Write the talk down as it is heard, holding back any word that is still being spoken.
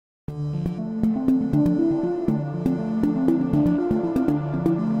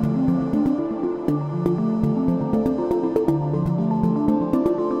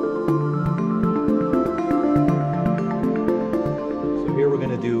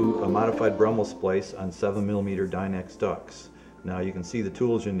do a modified Brummel splice on 7mm Dynex ducts. Now you can see the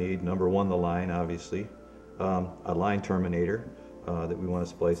tools you need. Number one, the line, obviously. A line terminator that we want to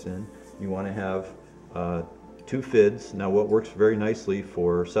splice in. You want to have 2 fids. Now what works very nicely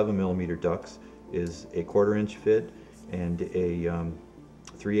for 7mm ducts is a 1/4 inch fid and a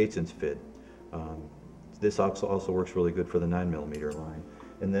 3/8 inch fid. This also works really good for the 9mm line.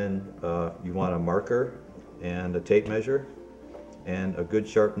 And then you want a marker and a tape measure and a good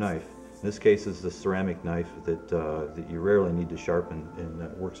sharp knife. In this case is the ceramic knife that you rarely need to sharpen, and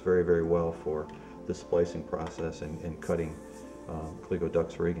that works very, very well for the splicing process and cutting Clego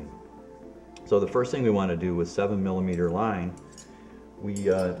ducts rigging. So the first thing we want to do with 7mm line, we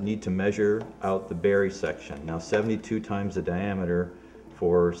need to measure out the berry section. Now 72 times the diameter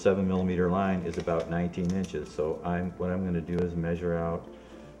for 7mm line is about 19 inches. So what I'm going to do is measure out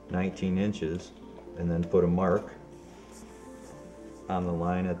 19 inches and then put a mark on the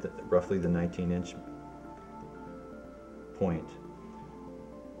line at roughly the 19-inch point.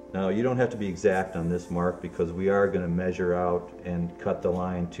 Now you don't have to be exact on this mark because we are going to measure out and cut the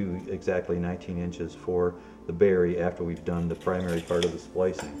line to exactly 19 inches for the berry after we've done the primary part of the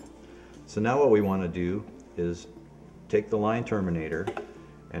splicing. So now what we want to do is take the line terminator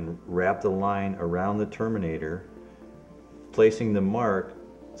and wrap the line around the terminator, placing the mark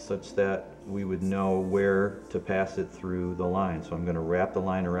such that we would know where to pass it through the line. So I'm going to wrap the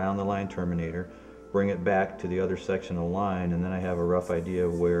line around the line terminator, bring it back to the other section of the line, and then I have a rough idea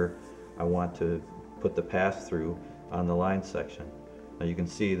of where I want to put the pass through on the line section. Now you can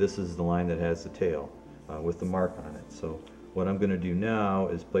see this is the line that has the tail with the mark on it. So what I'm going to do now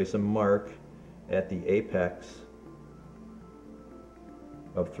is place a mark at the apex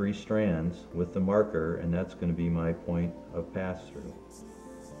of 3 strands with the marker, and that's going to be my point of pass through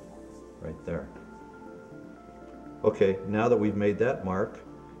right there. Okay, now that we've made that mark,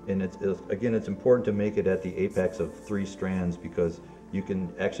 and again it's important to make it at the apex of 3 strands because you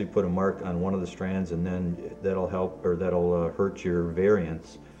can actually put a mark on one of the strands and then that'll help, or that'll hurt your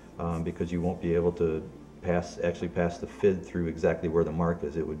variance because you won't be able to actually pass the fid through exactly where the mark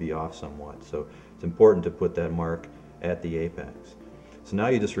is. It would be off somewhat. So it's important to put that mark at the apex. So now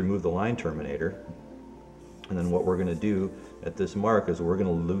you just remove the line terminator, and then what we're going to do at this mark is we're going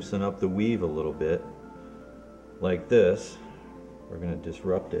to loosen up the weave a little bit like this. We're going to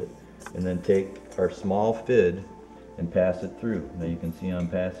disrupt it and then take our small fid and pass it through. Now you can see I'm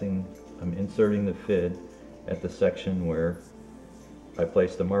inserting the fid at the section where I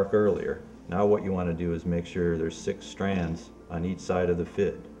placed the mark earlier. Now what you want to do is make sure there's 6 strands on each side of the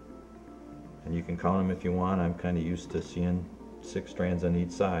fid, and you can count them if you want. I'm kind of used to seeing 6 strands on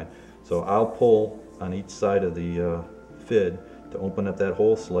each side. So I'll pull on each side of the fid to open up that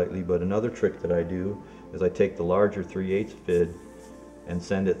hole slightly, but another trick that I do is I take the larger 3/8 fid and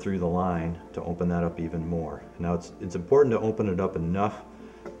send it through the line to open that up even more. Now it's important to open it up enough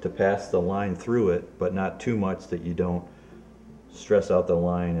to pass the line through it, but not too much that you don't stress out the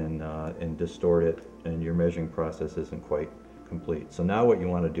line and distort it and your measuring process isn't quite complete. So now what you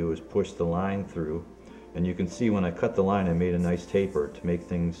want to do is push the line through, and you can see when I cut the line I made a nice taper to make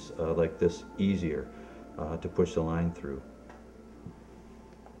things like this easier to push the line through.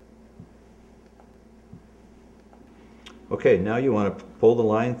 Okay, now you want to pull the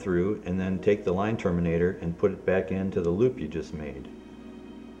line through and then take the line terminator and put it back into the loop you just made.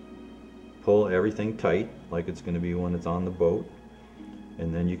 Pull everything tight like it's going to be when it's on the boat,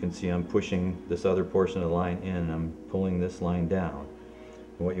 and then you can see I'm pushing this other portion of the line in and I'm pulling this line down.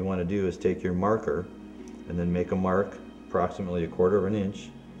 And what you want to do is take your marker and then make a mark approximately 1/4 inch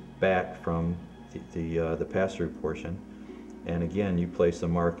back from the pass-through portion, and again you place the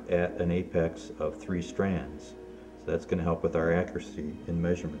mark at an apex of 3 strands. So that's going to help with our accuracy in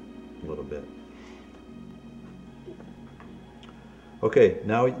measurement a little bit. Okay,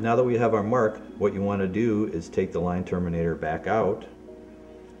 now that we have our mark, what you want to do is take the line terminator back out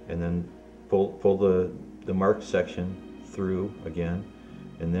and then pull the marked section through again,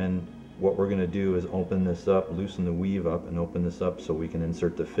 and then what we're going to do is open this up, loosen the weave up and open this up so we can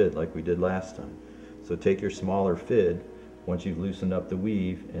insert the fid like we did last time. So take your smaller fid once you've loosened up the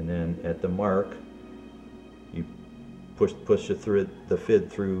weave, and then at the mark you push the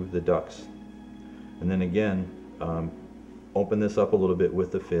fid through the ducts, and then again open this up a little bit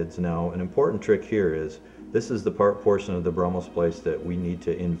with the fids. Now an important trick here is this is the portion of the Brummel splice that we need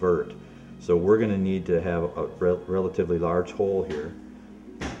to invert. So we're going to need to have a relatively large hole here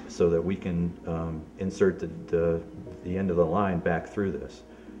so that we can insert the end of the line back through this.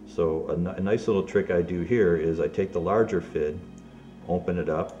 So a nice little trick I do here is I take the larger fid, open it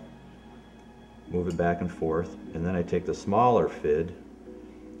up, move it back and forth, and then I take the smaller fid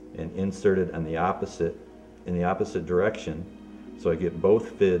and insert it on the opposite, in the opposite direction, so I get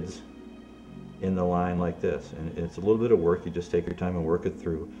both fids in the line like this. And it's a little bit of work. You just take your time and work it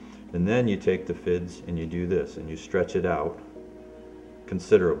through. And then you take the fids and you do this and you stretch it out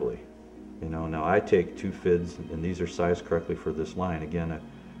considerably. You know, now I take 2 fids, and these are sized correctly for this line. Again, a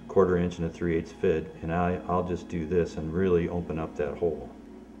 1/4 inch and a 3/8 fid, and I'll just do this and really open up that hole.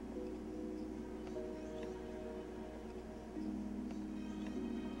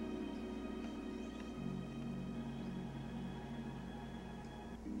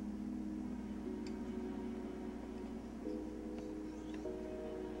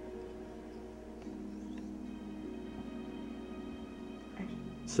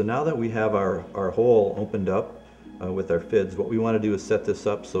 So now that we have our hole opened up with our fids, what we want to do is set this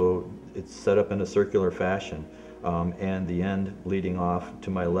up so it's set up in a circular fashion, and the end leading off to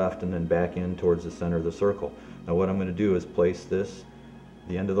my left and then back in towards the center of the circle. Now what I'm going to do is place this,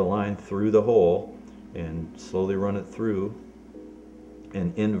 the end of the line, through the hole and slowly run it through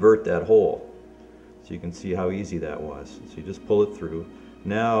and invert that hole. So you can see how easy that was. So you just pull it through.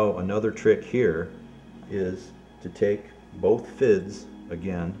 Now another trick here is to take both fids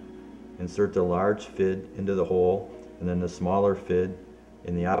again, insert the large fid into the hole and then the smaller fid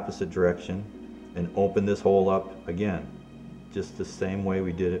in the opposite direction, and open this hole up again, just the same way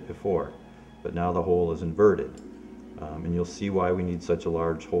we did it before, but now the hole is inverted, and you'll see why we need such a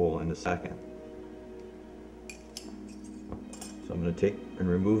large hole in a second. So I'm going to take and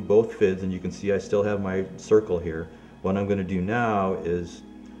remove both fids, and you can see I still have my circle here. What I'm going to do now is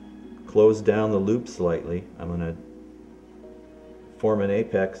close down the loop slightly. I'm going to form an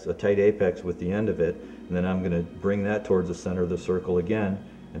apex, a tight apex with the end of it, and then I'm going to bring that towards the center of the circle again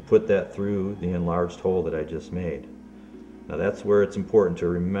and put that through the enlarged hole that I just made. Now that's where it's important to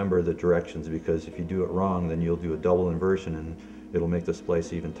remember the directions, because if you do it wrong, then you'll do a double inversion and it'll make the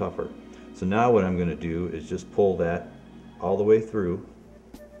splice even tougher. So now what I'm going to do is just pull that all the way through,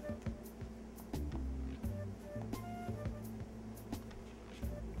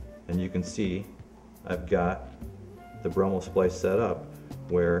 and you can see I've got the Brummel splice set up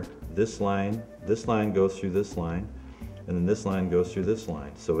where this line goes through this line, and then this line goes through this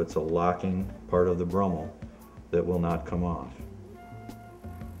line. So it's a locking part of the Brummel that will not come off.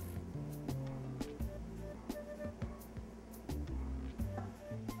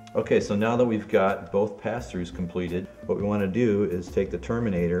 Okay, so now that we've got both pass-throughs completed, what we want to do is take the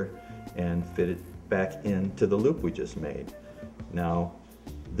terminator and fit it back into the loop we just made. Now,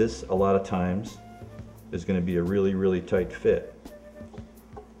 this a lot of times is going to be a really tight fit.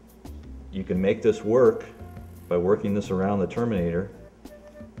 You can make this work by working this around the terminator,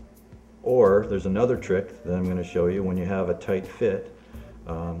 or there's another trick that I'm going to show you when you have a tight fit,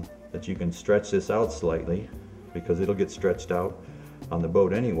 that you can stretch this out slightly, because it'll get stretched out on the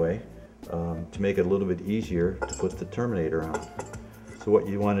boat anyway, to make it a little bit easier to put the terminator on. So what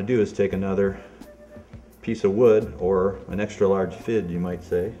you want to do is take another piece of wood, or an extra large fid you might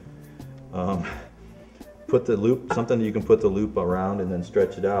say, put the loop, something that you can put the loop around and then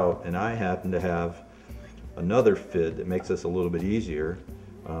stretch it out. And I happen to have another fid that makes this a little bit easier.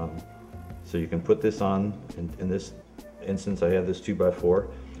 So you can put this on, in this instance I have this 2x4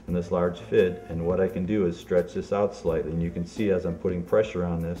 and this large fid, and what I can do is stretch this out slightly, and you can see as I'm putting pressure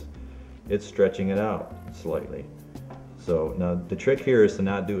on this, it's stretching it out slightly. So now the trick here is to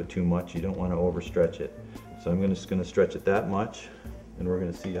not do it too much. You don't want to overstretch it. So I'm just going to stretch it that much, and we're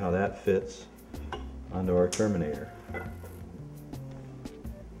going to see how that fits onto our terminator.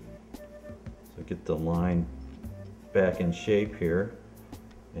 So get the line back in shape here,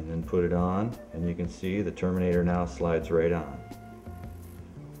 and then put it on, and you can see the terminator now slides right on.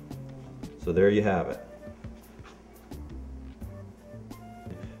 So there you have it.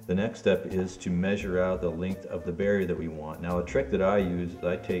 The next step is to measure out the length of the barrier that we want. Now a trick that I use,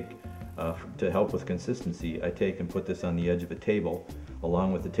 I take to help with consistency, I take and put this on the edge of a table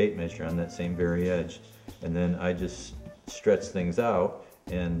along with the tape measure on that same very edge, and then I just stretch things out.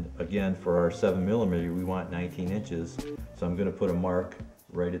 And again, for our 7mm we want 19 inches, so I'm going to put a mark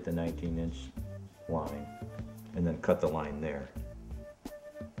right at the 19-inch line and then cut the line there.